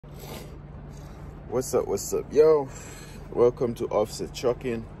What's up, yo? Welcome to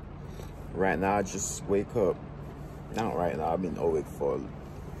OffseTRucking. Right now, I just wake up. Not right now, I've been awake for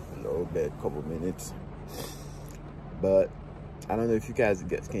a little bit, couple minutes. But I don't know if you guys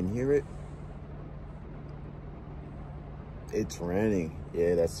can hear it. It's raining.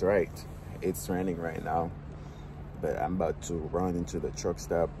 Yeah, that's right. It's raining right now. But I'm about to run into the truck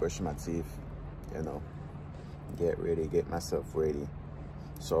stop, brush my teeth, you know, get ready, get myself ready.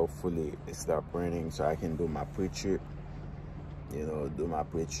 So hopefully it stopped raining so I can do my pre-trip, you know, do my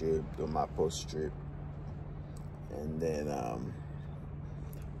pre-trip, do my post-trip. And then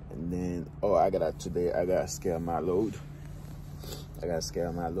oh, I gotta scale my load. I gotta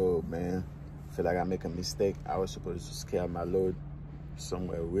scale my load, man. I feel like I make a mistake. I was supposed to scale my load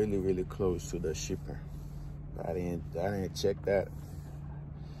somewhere really close to the shipper. But I didn't check that.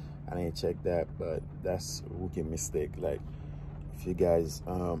 But that's a rookie mistake. Like, if you guys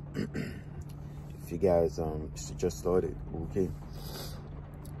just loaded, okay,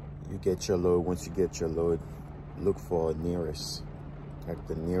 you get your load. Once you get your load, look for nearest, like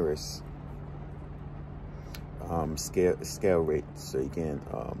the nearest scale rate, so you can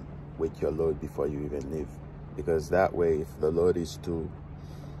weight your load before you even leave. Because that way, if the load is too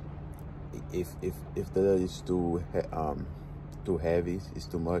too heavy, it's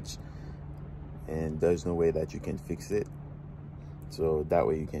too much, and there's no way that you can fix it. So that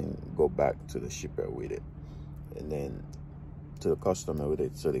way you can go back to the shipper with it, and then to the customer with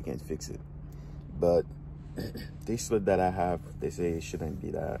it, so they can fix it. But this load that I have, they say it shouldn't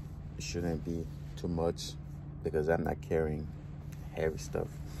be too much, because I'm not carrying heavy stuff.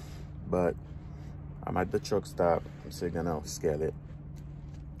 But I'm at the truck stop. I'm still gonna scale it.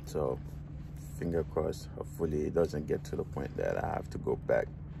 So finger crossed, hopefully it doesn't get to the point that I have to go back,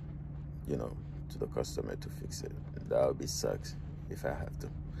 you know, to the customer to fix it. That would be sucks if I have to.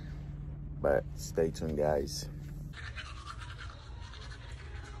 But stay tuned, guys.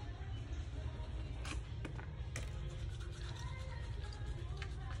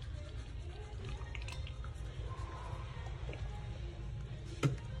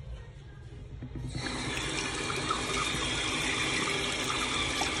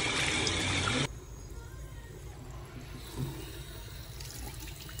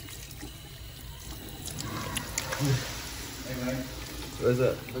 Hey man, What's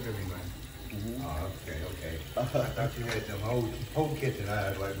up? look at me, man. Oh, okay. I thought you had them whole kitchen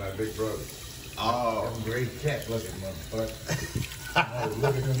eyes like my big brother. Oh, Them great cat looking motherfucker. Oh,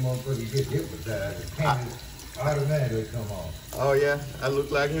 look at them motherfuckers get hypnotized. The cameras automatically come on. oh yeah, I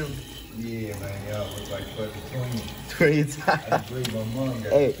look like him. Yeah, man, y'all look like fucking twins. Twins. I believe my mom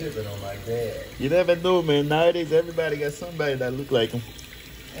got Hey. tipping on my dad. You never know, man. Nowadays, everybody got somebody that look like him.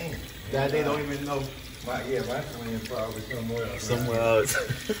 Damn. That they don't even know. My twin probably somewhere else. Somewhere else.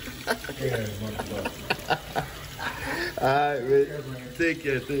 Yeah, motherfucker. All right, man. Take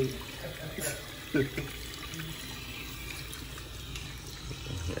care,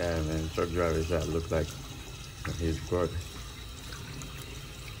 Yeah, man. Truck drivers that look like his brother.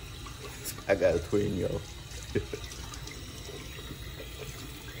 I got a twin, yo.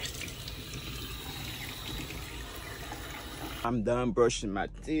 I'm done brushing my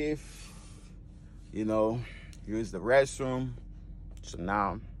teeth. You know, use the restroom. So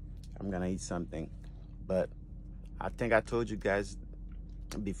now I'm gonna eat something. But I think I told you guys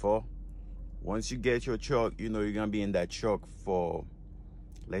before, once you get your truck, you know you're gonna be in that truck for,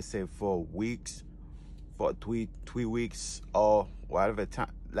 let's say, 4 weeks, for three weeks, or whatever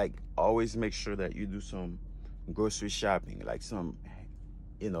time. Like, always make sure that you do some grocery shopping, like some,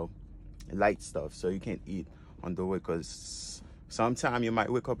 you know, light stuff, so you can eat on the way. Because sometimes you might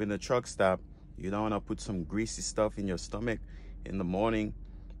wake up in the truck stop, you don't want to put some greasy stuff in your stomach in the morning,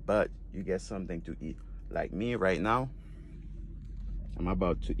 but you get something to eat. Like me right now, I'm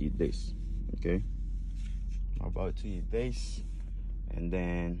about to eat this, okay? I'm about to eat this, and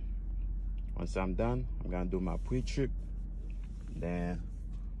then once I'm done, I'm gonna do my pre-trip, then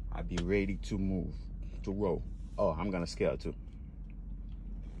I'll be ready to move, to roll. Oh, I'm gonna scale too.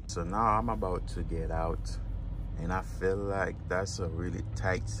 So now I'm about to get out, and I feel like that's a really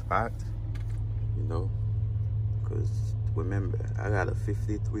tight spot, you know, because remember, I got a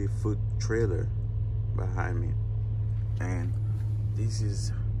 53-foot trailer behind me, and this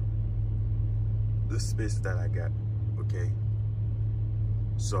is the space that I got, okay?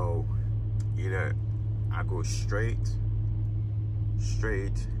 So either I go straight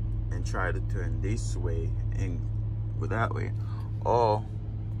and try to turn this way and go that way, or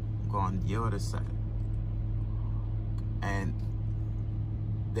go on the other side. And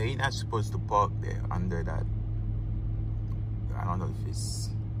they're not supposed to park there under that, I don't know if it's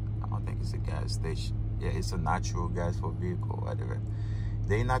gas station. Yeah, it's a natural gas for vehicle, whatever.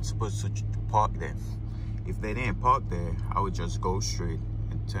 They're not supposed to park there. If they didn't park there, I would just go straight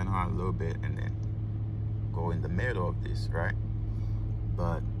and turn around a little bit and then go in the middle of this, right?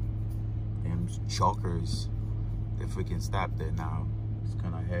 But them chokers, they freaking stop there now. It's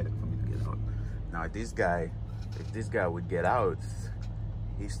kind of headed for me to get out. Now this guy, if this guy would get out,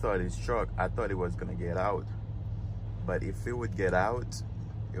 he started his truck, I thought he was gonna get out. But if he would get out,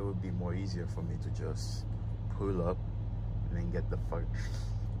 it would be more easier for me to just pull up and then get the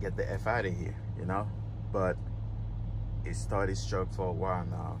F out of here, you know? But it started his truck for a while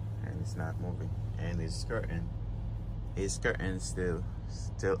now and it's not moving. And his curtain still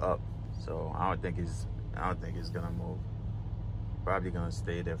up. So I don't think it's gonna move. Probably gonna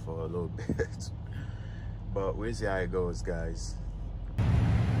stay there for a little bit. But we'll see how it goes, guys.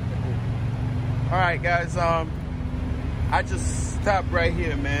 Alright guys, I just stopped right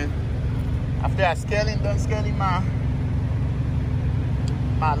here, man. After I done scaling my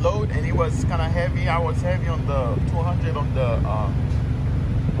load, and it was kind of heavy. I was heavy on the 200 on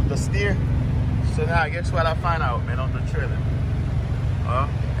the steer. So now guess what I find out, man, on the trailer.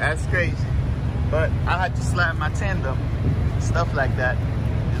 That's crazy. But I had to slap my tandem, stuff like that,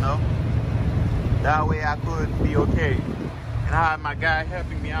 you know. That way I could be okay. And I had my guy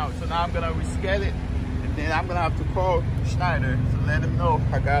helping me out. So now I'm gonna rescale it, and then I'm gonna have to call Schneider to let him know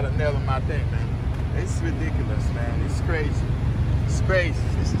I got a nail in my thing, man. It's ridiculous, man. It's crazy. It's crazy.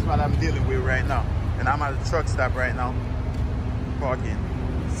 This is what I'm dealing with right now. And I'm at a truck stop right now, parking.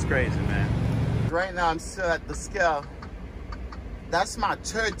 It's crazy, man. Right now I'm still at the scale. That's my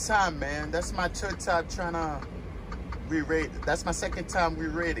third time, man. That's my third time trying to re-rate it. That's my second time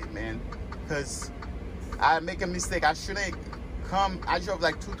re-rate it, man. Because I make a mistake. I shouldn't come. I drove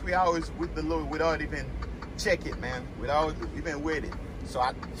like 2-3 hours with the load without even check it, man. Without even wait it. So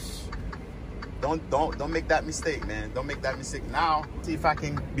I don't make that mistake, man. Don't make that mistake. Now, see if I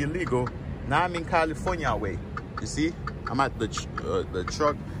can be legal. Now I'm in California way. You see? I'm at the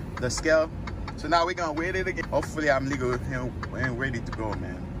truck, the scale. So now we're gonna wait it again. Hopefully I'm legal and ready to go,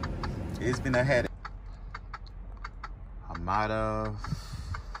 man. It's been a headache. I'm at a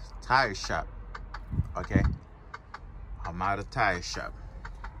tire shop. Okay? I'm at a tire shop.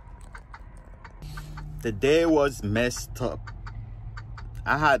 The day was messed up.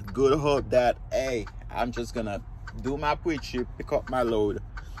 I had good hope that, hey, I'm just gonna do my pre-trip, pick up my load.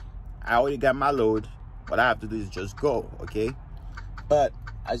 I already got my load. What I have to do is just go, okay? But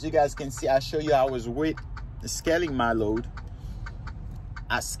as you guys can see, I show you I was scaling my load.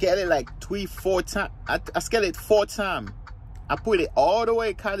 I scaled it like 3-4 times. I scaled it 4 times. I put it all the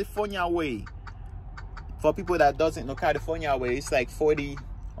way California way. For people that doesn't know California way, it's like 40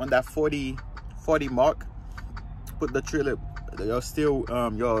 on that 40 mark. Put the trailer, your steel,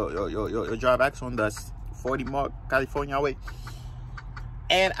 your drive axle on that 40 mark California way.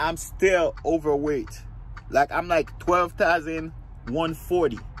 And I'm still overweight. Like I'm like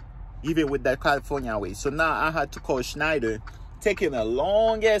 12,140 even with that California way. So now I had to call Schneider, taking the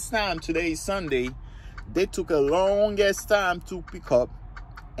longest time. Today is Sunday. They took a longest time to pick up,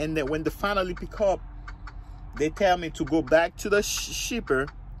 and then when they finally pick up, they tell me to go back to the shipper,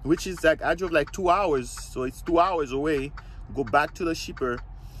 which is like, I drove like 2 hours, so it's 2 hours away. Go back to the shipper,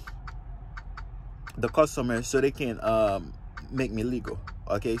 the customer, so they can make me legal.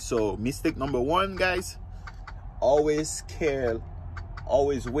 Okay, so mistake number 1, guys, always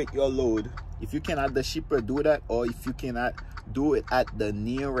weight your load. If you cannot the shipper, do that. Or if you cannot, do it at the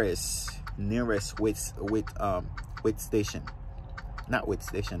nearest weight station, not weight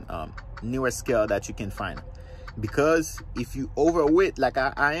station, nearest scale that you can find. Because if you overweight like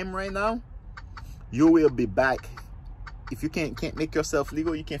I am right now, you will be back. If you can't make yourself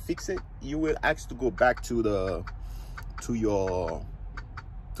legal, you can fix it, you will ask to go back to the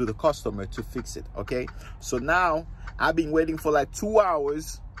customer to fix it. Okay, so now I've been waiting for like 2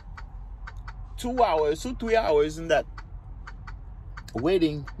 hours, 2 3 hours in that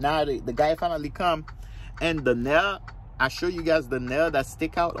waiting. Now the guy finally come, and the nail, I show you guys the nail that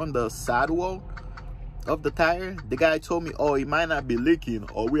stick out on the sidewall of the tire. The guy told me, oh, it might not be leaking.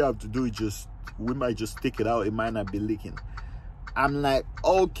 All we have to do is we might just stick it out, it might not be leaking. I'm like,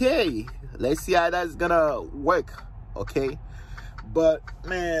 okay, let's see how that's gonna work. Okay, but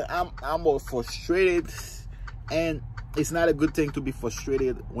man, I'm more frustrated, and it's not a good thing to be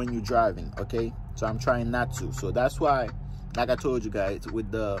frustrated when you're driving. Okay, so I'm trying not to. So that's why, like I told you guys, with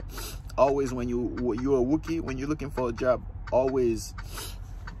the always when you're a rookie, when you're looking for a job, always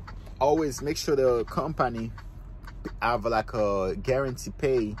make sure the company have like a guarantee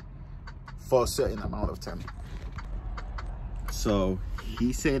pay for a certain amount of time. So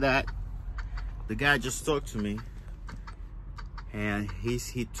he said that, the guy just talked to me, and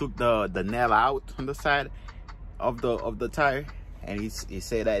he took the nail out on the side of the tire, and he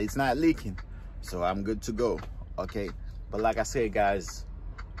said that it's not leaking, so I'm good to go. Okay, but like I said, guys,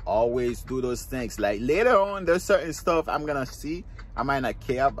 always do those things. Like later on, there's certain stuff I'm gonna see, I might not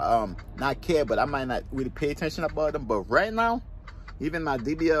care, but I might not really pay attention about them. But right now, even my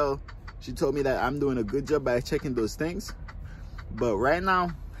DBL, she told me that I'm doing a good job by checking those things. But right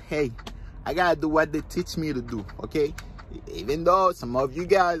now, hey, I gotta do what they teach me to do. Okay, even though some of you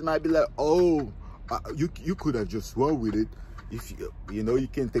guys might be like, oh, you could have just rolled with it if you know you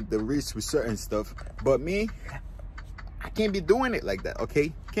can take the risk with certain stuff. But me, I can't be doing it like that.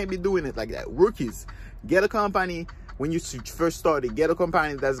 Okay, can't be doing it like that. Rookies, get a company. When you first started, get a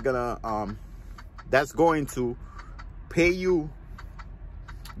company that's going to pay you,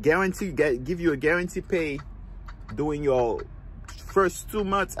 give you a guarantee pay during your first 2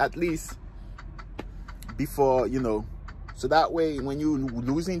 months at least, before, you know, so that way when you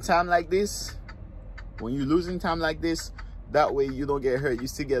losing time like this, that way you don't get hurt, you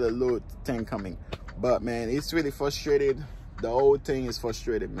still get a little thing coming. But man, it's really frustrated. The whole thing is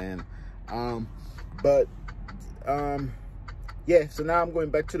frustrated, man. Yeah, so now I'm going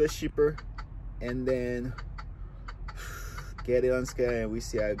back to the shipper and then get it unscanned, and we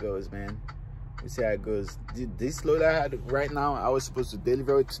see how it goes, man. We see how it goes. This load I had right now, I was supposed to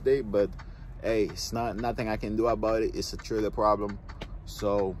deliver it today, but hey, it's nothing I can do about it. It's a trailer problem,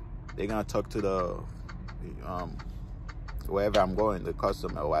 so they're gonna talk to the wherever I'm going, the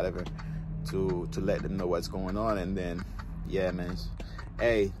customer or whatever, to let them know what's going on. And then yeah, man,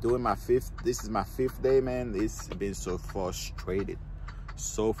 hey, this is my 5th day, man. It's been so frustrated,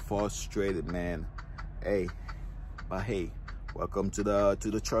 man. Hey, but hey, welcome to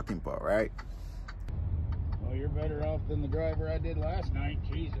the trucking part, right? Well, you're better off than the driver I did last night.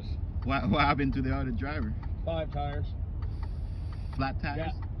 Jesus. What happened to the other driver? 5 tires. Flat tires?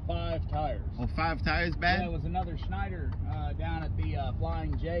 Yeah, 5 tires. Oh, 5 tires bad? Yeah, it was another Schneider down at the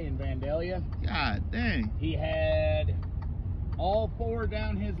Flying J in Vandalia. God dang. He had all 4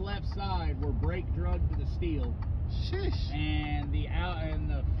 down his left side were brake drugged to the steel. Shish. And the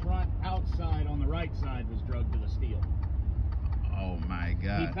front outside on the right side was drugged to the steel. Oh my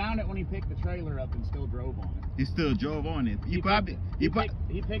God. He found it when he picked the trailer up and still drove on it. He still drove on it. He picked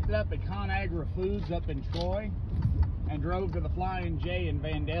it up at ConAgra Foods up in Troy and drove to the Flying J in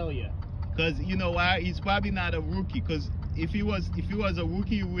Vandalia. Because you know why? He's probably not a rookie. Because if he was a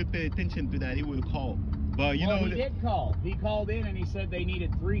rookie, you would pay attention to that. He would call. But you know, he did call. He called in and he said they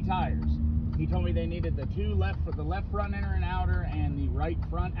needed 3 tires. He told me they needed the left front inner and outer and the right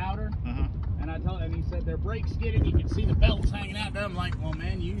front outer. And he said their brakes skidded. You can see the belts hanging out there. I'm like, well,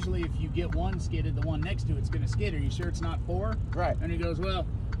 man, usually if you get one skidded, the one next to it's going to skid. Are you sure it's not 4? Right. And he goes, well,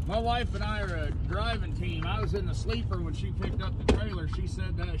 my wife and I are a driving team. I was in the sleeper when she picked up the trailer. She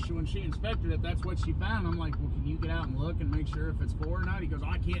said that when she inspected it, that's what she found. I'm like, well, can you get out and look and make sure if it's 4 or not? He goes,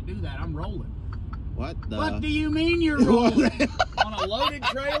 I can't do that. I'm rolling. What do you mean you're rolling? On a loaded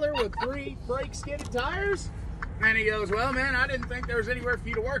trailer with 3 brake skidded tires? And he goes, well, man, I didn't think there was anywhere for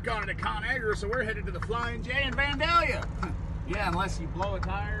you to work on it at ConAgra, so we're headed to the Flying J in Vandalia. Yeah, unless you blow a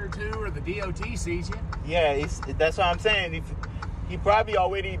tire or 2 or the DOT sees you. Yeah, that's what I'm saying. If he probably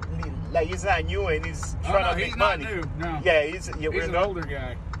already, like, he's not new and he's trying to make money. He's not new, no. Yeah, he's an older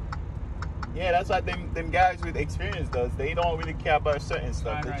guy. Yeah, that's what them guys with experience does. They don't really care about certain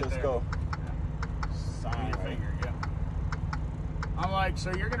stuff. They just go. Sign right. Yeah. I'm like,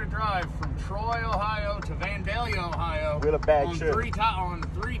 so you're gonna drive from Troy, Ohio to Vandalia, Ohio with a bad on trip. 3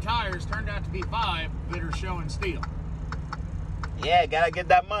 tires, turned out to be 5 that are showing steel. Yeah, gotta get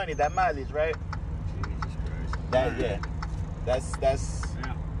that money, that mileage, right? Jesus Christ. That's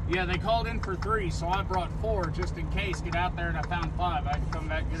Yeah, they called in for 3, so I brought 4 just in case. Get out there and I found 5. I had to come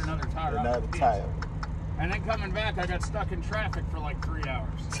back and get another tire. And then coming back, I got stuck in traffic for like 3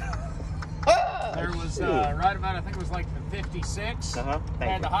 hours. There was right about, I think it was like the 56,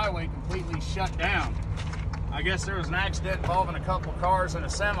 had the highway completely shut down. I guess there was an accident involving a couple cars and a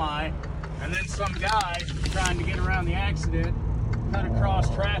semi, and then some guy trying to get around the accident cut across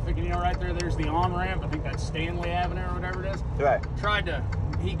traffic, and you know, right there's the on-ramp. I think that's Stanley Avenue or whatever it is. Right.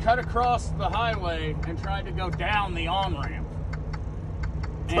 He cut across the highway and tried to go down the on-ramp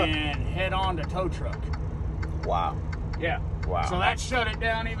and head on to tow truck. Wow. Yeah. Wow. So that shut it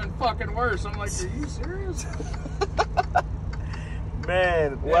down even fucking worse. I'm like, are you serious?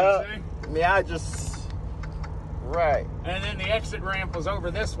 Man, well, right. And then the exit ramp was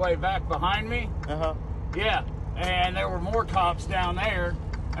over this way, back behind me. Yeah. And there were more cops down there.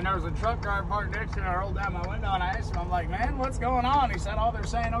 And there was a truck driver parked next to me. I rolled down my window and I asked him, I'm like, man, what's going on? He said, oh, they're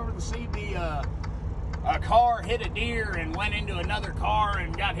saying over the CB, a car hit a deer and went into another car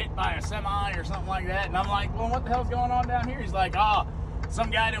and got hit by a semi or something like that. And I'm like, well, what the hell's going on down here? He's like, oh,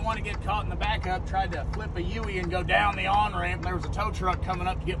 some guy didn't want to get caught in the backup, tried to flip a Yui and go down the on-ramp. There was a tow truck coming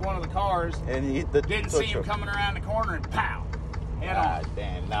up to get one of the cars. And he hit the didn't see him coming around the corner and pow. God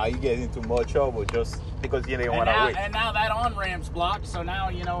damn, now you get into more trouble just because you didn't want to wait. And now that on-ramp's blocked, so now,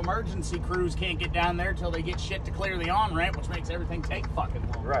 you know, emergency crews can't get down there till they get shit to clear the on-ramp, which makes everything take fucking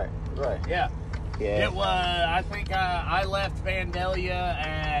long. Right. Yeah. Yeah. It was, I think I left Vandalia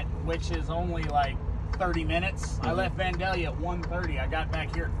at, which is only like 30 minutes. I left Vandalia at 1:30. I got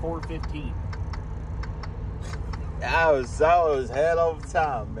back here at 4:15. That was hell of a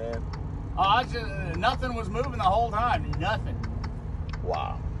time, man. Oh, nothing was moving the whole time. Nothing.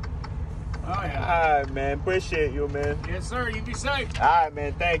 Wow. Oh, yeah. All right, man. Appreciate you, man. Yes, sir. You be safe. All right,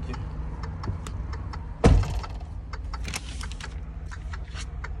 man. Thank you.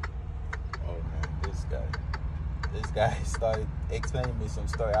 Oh, man. This guy started explaining me some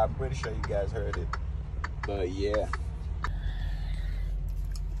story. I'm pretty sure you guys heard it. But, yeah.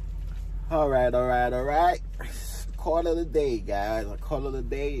 All right. Call of the day, guys. Call of the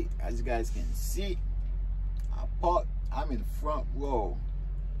day. As you guys can see, I'm in front row.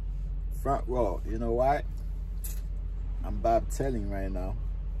 You know what? I'm Bob telling right now,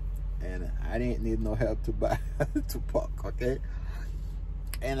 and I didn't need no help to park. Okay.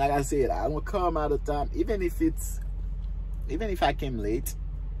 And like I said, I will come out of time. Even if I came late,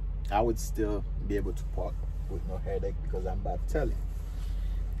 I would still be able to park with no headache because I'm Bob telling.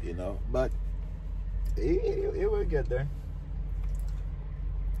 You know, but it will get there.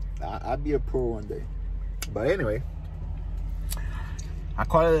 I'll be a pro one day. But anyway, I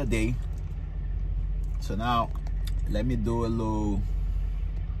call it a day. So now let me do a little.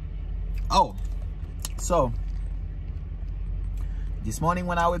 Oh, so this morning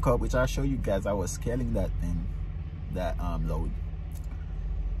when I wake up, which I'll show you guys, I was scaling that thing, that load.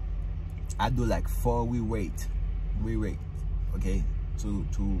 I do like 4 weight, okay, to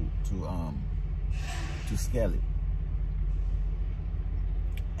scale it.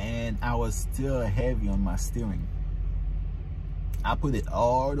 And I was still heavy on my steering. I put it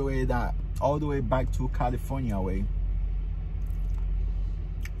all the way down, all the way back to California way.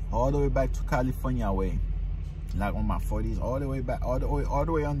 All the way back to California way. Like on my 40s, all the way back, all the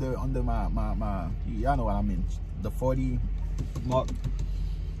way under my y'all know what I mean, the 40 mark.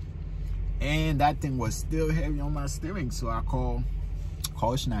 And that thing was still heavy on my steering. So I called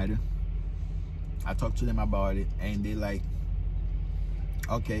Schneider. I talked to them about it, and they like,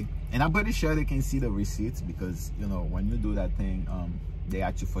 okay. And I'm pretty sure they can see the receipts, because you know when you do that thing, they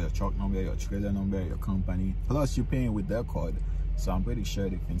ask you for your truck number, your trailer number, your company, plus you're paying with their card. So I'm pretty sure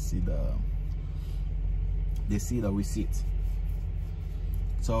they can see the receipts.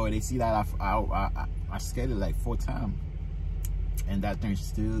 So they see that I scaled it like 4 times, and that thing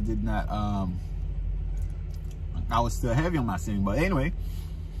still did not. I was still heavy on my steering. But anyway,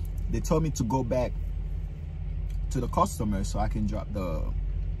 they told me to go back to the customer so I can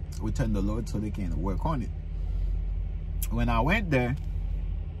return the load so they can work on it. When I went there,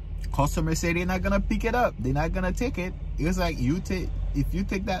 customer said they're not gonna pick it up, they're not gonna take it. It was like, if you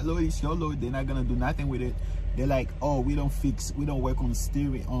take that load, it's your load, they're not gonna do nothing with it. They're like, oh, we don't work on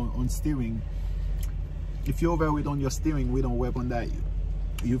steering, on steering. If you overweight on your steering, we don't work on that.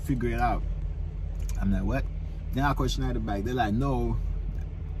 You figure it out. I'm like, what? Then I call Schneider back. They're like, no,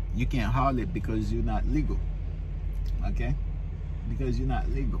 you can't haul it because you're not legal. Okay? Because you're not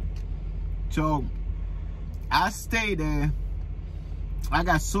legal. So I stayed there. I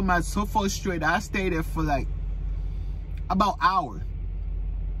got so frustrated. I stayed there for like about an hour.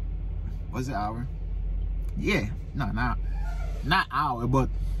 Was it an hour? Yeah. No, not hour, but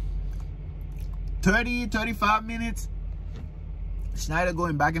 35 minutes. Schneider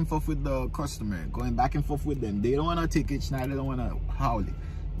going back and forth with the customer, going back and forth with them. They don't want to take it. Schneider don't want to haul it.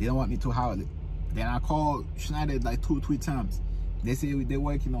 They don't want me to haul it. Then I called Schneider like 2-3 times. They say they're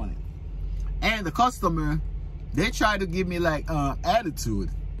working on it. And the customer, they try to give me like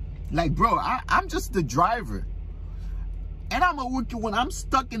attitude. Like, bro, I'm just the driver. And I'm a rookie when I'm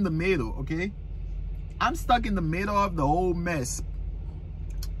stuck in the middle, okay? I'm stuck in the middle of the whole mess.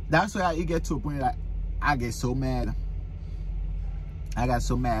 That's why it get to a point that I get so mad. I got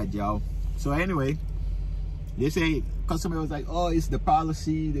so mad, y'all. So anyway, they say, customer was like, oh, it's the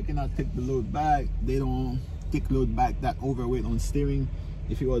policy. They cannot take the load back. They don't take load back that overweight on steering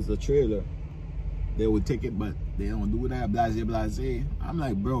if it was the trailer. they would take it, but they don't do that. Blase, blase. I'm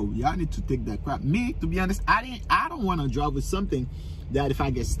like, bro, y'all need to take that crap. Me, to be honest, I don't want to drive with something that if I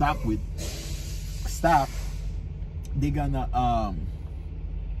get stopped with, they're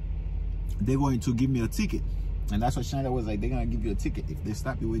going to give me a ticket. And that's what Schneider was like, they're gonna give you a ticket if they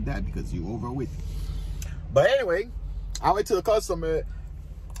stop you with that because you're overweight. But anyway, I went to the customer.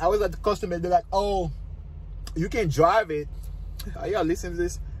 I was at the customer, they're like, oh, you can drive it. Are y'all listening to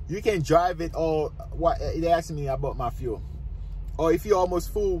this? You can drive it, or what? They asked me about my fuel. Or if you're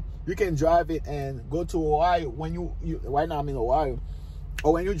almost full, you can drive it and go to Ohio. When you right now I'm in Ohio.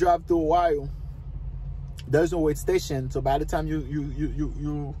 Or when you drive to Ohio, there's no wait station. So by the time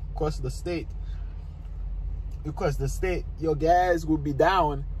you cross the state, your gas will be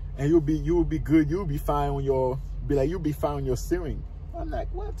down and you'll be good. You'll be fine on your steering. I'm like,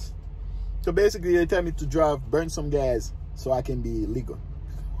 what? So basically they tell me to burn some gas so I can be legal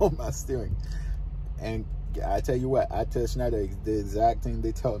on my steering. And I tell you what, I tell Schneider the exact thing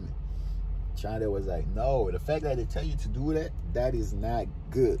they told me. Schneider was like, no, the fact that they tell you to do that, that is not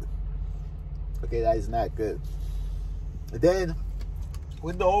good. Okay, that is not good. Then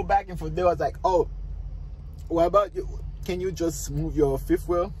with the whole back and forth, they was like, oh, what about you? Can you just move your fifth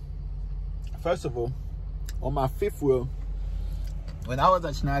wheel? First of all, on my fifth wheel, when I was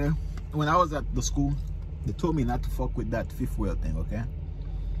at Schneider, when I was at the school, they told me not to fuck with that fifth wheel thing, okay?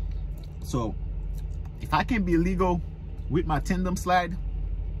 So if I can be legal with my tandem slide,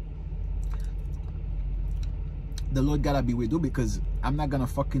 the Lord gotta be with you, because I'm not gonna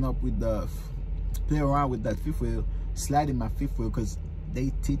fucking up with the play around with that fifth wheel, sliding my fifth wheel, because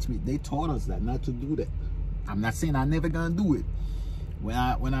they taught us that not to do that. I'm not saying I'm never gonna do it. When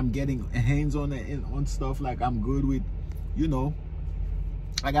I'm getting hands on it, on stuff like I'm good with, you know,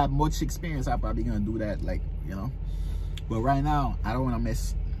 I got much experience, I'm probably gonna do that, like, you know. But right now, I don't wanna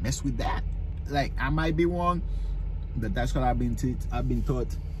mess with that. Like, I might be wrong, but that's what I've been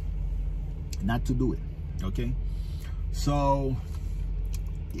taught not to do it. Okay, so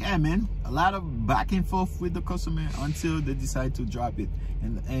yeah, man, a lot of back and forth with the customer until they decide to drop it.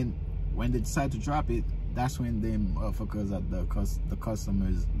 And when they decide to drop it, that's when them motherfuckers at the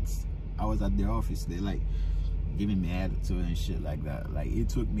customers, I was at their office, they like giving me attitude and shit like that. Like, it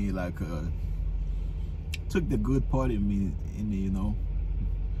took me like took the good part in me, you know,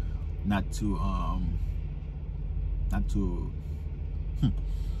 not to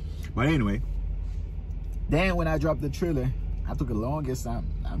but anyway, then when I dropped the trailer, I took the longest time,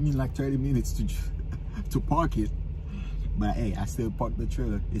 I mean like 30 minutes to park it. But hey, I still parked the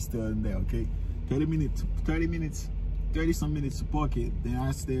trailer, it's still in there, okay? 30 some minutes to park it. Then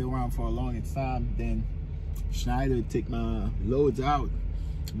I stay around for a long time. Then Schneider take my loads out,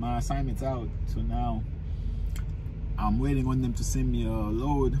 my assignments out. So now I'm waiting on them to send me a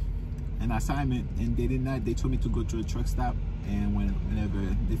load, an assignment, and they did not. They told me to go to a truck stop, and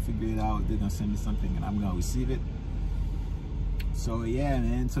whenever they figure it out, they're gonna send me something and I'm gonna receive it. So yeah,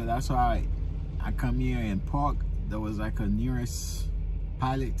 man, so that's why I come here and park. There was like a nearest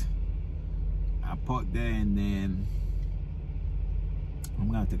Pilot. I parked there, and then I'm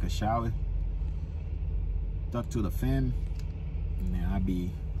gonna take a shower, talk to the fam, and then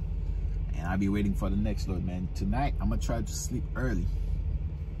I'll be waiting for the next load, man. Tonight I'm gonna try to sleep early.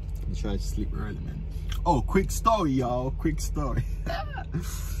 Man. Oh, quick story, y'all. Quick story.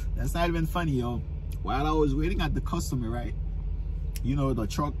 That's not even funny, yo. While I was waiting at the customer, right? You know, the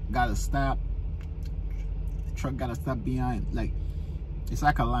truck gotta stop. The truck gotta stop behind, like, it's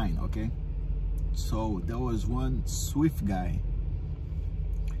like a line, okay? So there was one Swift guy,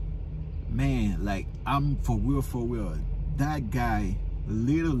 man, like, I'm for real, that guy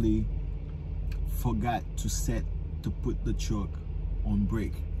literally forgot to put the truck on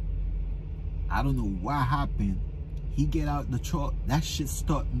brake. I don't know what happened. He get out the truck, that shit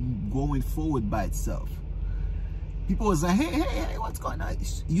start going forward by itself. People was like, hey, what's going on?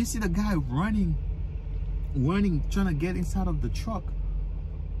 You see the guy running, trying to get inside of the truck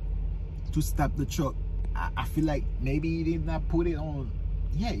to stop the truck. I feel like maybe he did not put it on,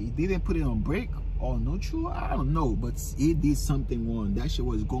 yeah, he didn't put it on brake or neutral, I don't know, but he did something wrong. That shit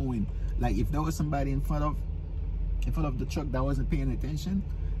was going, like, if there was somebody in front of the truck that wasn't paying attention,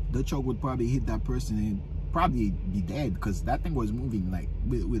 the truck would probably hit that person and probably be dead, because that thing was moving like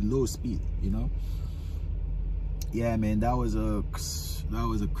with low speed, you know. Yeah, man, that was a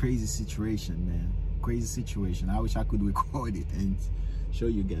crazy situation, man. Crazy situation. I wish I could record it and show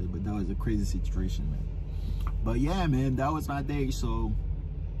you guys, but that was a crazy situation, man. But yeah, man, that was my day. So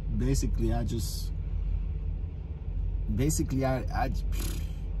basically I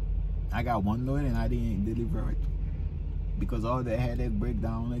got one load and I didn't deliver it because all the headache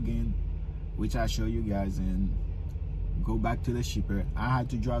breakdown again which I show you guys, and go back to the shipper. I had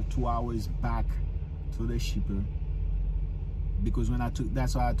to drive 2 hours back to the shipper because when I took,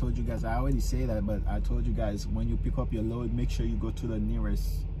 that's why I told you guys, I already say that, but I told you guys, when you pick up your load, make sure you go to the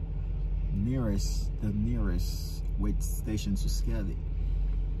nearest weight station to scale it.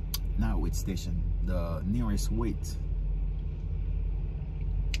 Not weight station, the nearest weight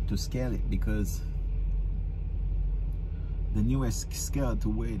to scale it, because the newest scale to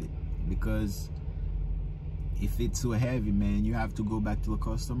weight it, because if it's too heavy, man, you have to go back to the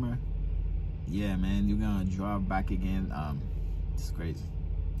customer. Yeah, man, you're gonna drive back again. It's crazy.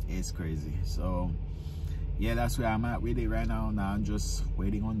 It's crazy. So yeah, that's where I'm at with it right now. Now I'm just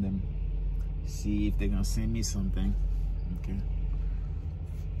waiting on them, see if they're gonna send me something. Okay,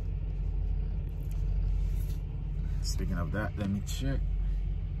 speaking of that, let me check.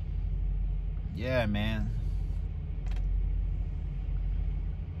 Yeah, man.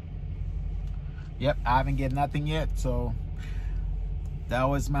 Yep, I haven't get nothing yet. So that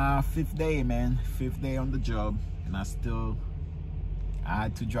was my 5th day, man. 5th day on the job, and I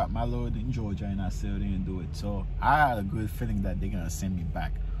had to drop my load in Georgia, and I still didn't do it. So I had a good feeling that they're gonna send me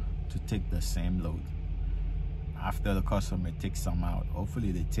back to take the same load after the customer takes some out.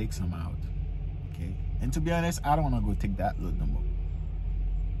 Hopefully they take some out. Okay, and to be honest, I don't want to go take that load no more,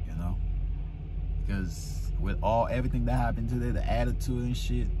 you know, because with everything that happened today, the attitude and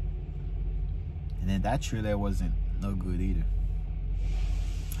shit, and then that trailer wasn't no good either.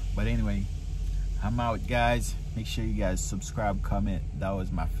 But anyway, I'm out, guys. Make sure you guys subscribe, comment. That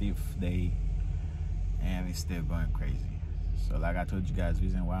was my 5th day, and it's still going crazy. So like I told you guys, the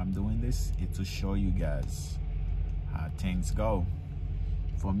reason why I'm doing this is to show you guys how things go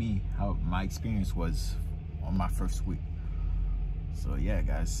for me, how my experience was on my first week. So yeah,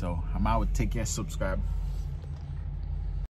 guys, so I'm out. Take care, subscribe.